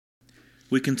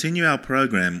We continue our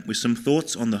program with some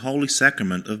thoughts on the holy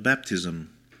sacrament of baptism.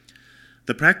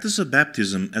 The practice of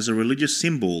baptism as a religious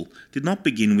symbol did not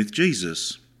begin with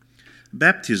Jesus.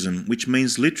 Baptism, which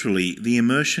means literally the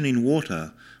immersion in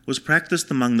water, was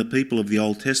practiced among the people of the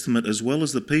Old Testament as well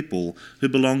as the people who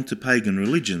belonged to pagan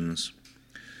religions.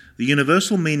 The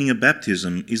universal meaning of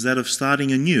baptism is that of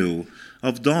starting anew,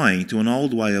 of dying to an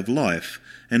old way of life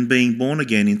and being born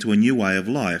again into a new way of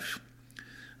life.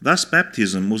 Thus,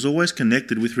 baptism was always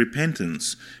connected with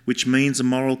repentance, which means a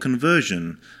moral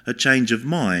conversion, a change of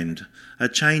mind, a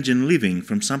change in living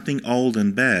from something old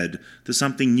and bad to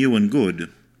something new and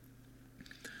good.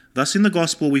 Thus, in the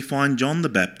Gospel, we find John the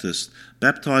Baptist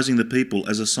baptizing the people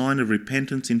as a sign of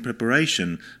repentance in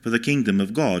preparation for the kingdom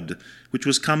of God, which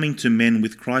was coming to men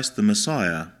with Christ the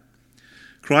Messiah.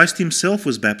 Christ himself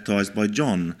was baptized by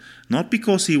John, not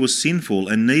because he was sinful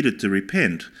and needed to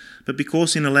repent, but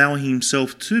because in allowing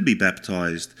himself to be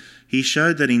baptized, he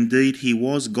showed that indeed he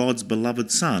was God's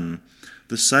beloved Son,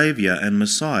 the Saviour and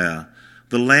Messiah,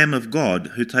 the Lamb of God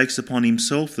who takes upon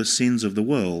himself the sins of the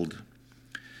world.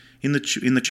 In the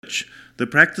Church, the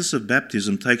practice of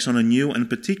baptism takes on a new and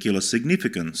particular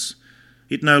significance.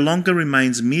 It no longer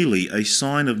remains merely a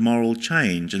sign of moral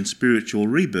change and spiritual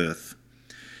rebirth.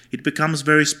 It becomes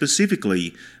very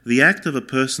specifically the act of a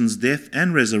person's death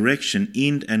and resurrection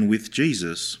in and with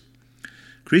Jesus.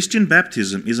 Christian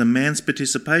baptism is a man's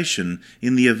participation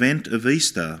in the event of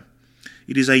Easter.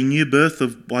 It is a new birth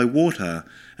by water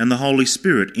and the Holy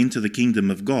Spirit into the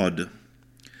kingdom of God.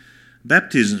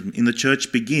 Baptism in the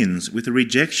Church begins with a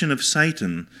rejection of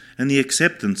Satan and the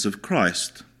acceptance of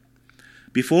Christ.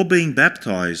 Before being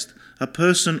baptized, a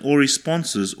person or his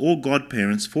sponsors or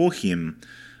godparents for him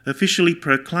officially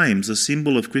proclaims a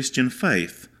symbol of Christian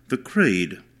faith, the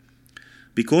Creed.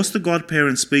 Because the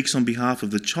godparent speaks on behalf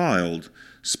of the child,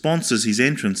 sponsors his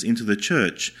entrance into the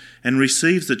church, and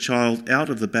receives the child out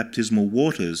of the baptismal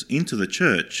waters into the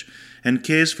church, and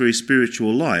cares for his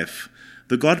spiritual life,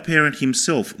 the godparent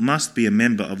himself must be a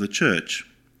member of the church.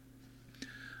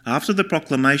 After the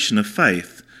proclamation of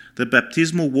faith, the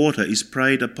baptismal water is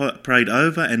prayed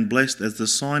over and blessed as the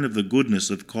sign of the goodness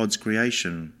of God's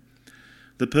creation.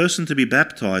 The person to be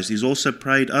baptized is also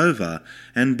prayed over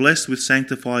and blessed with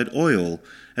sanctified oil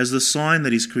as the sign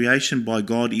that his creation by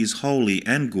God is holy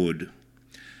and good.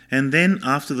 And then,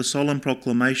 after the solemn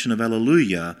proclamation of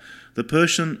Alleluia, the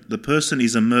person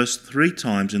is immersed 3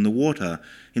 times in the water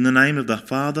in the name of the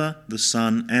Father, the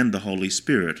Son, and the Holy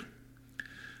Spirit.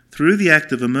 Through the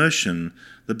act of immersion,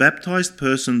 the baptized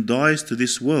person dies to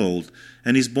this world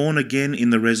and is born again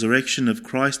in the resurrection of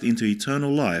Christ into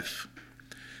eternal life.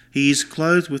 He is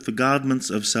clothed with the garments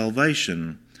of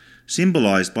salvation,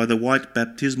 symbolized by the white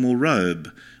baptismal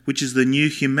robe, which is the new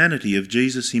humanity of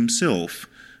Jesus himself,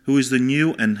 who is the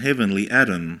new and heavenly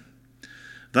Adam.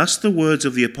 Thus the words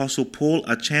of the Apostle Paul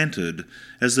are chanted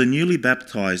as the newly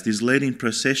baptized is led in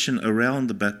procession around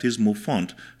the baptismal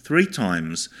font 3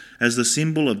 times as the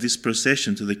symbol of this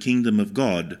procession to the kingdom of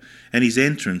God and his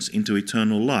entrance into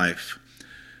eternal life.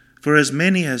 For as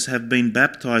many as have been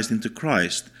baptized into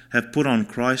Christ have put on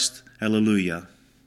Christ. Alleluia.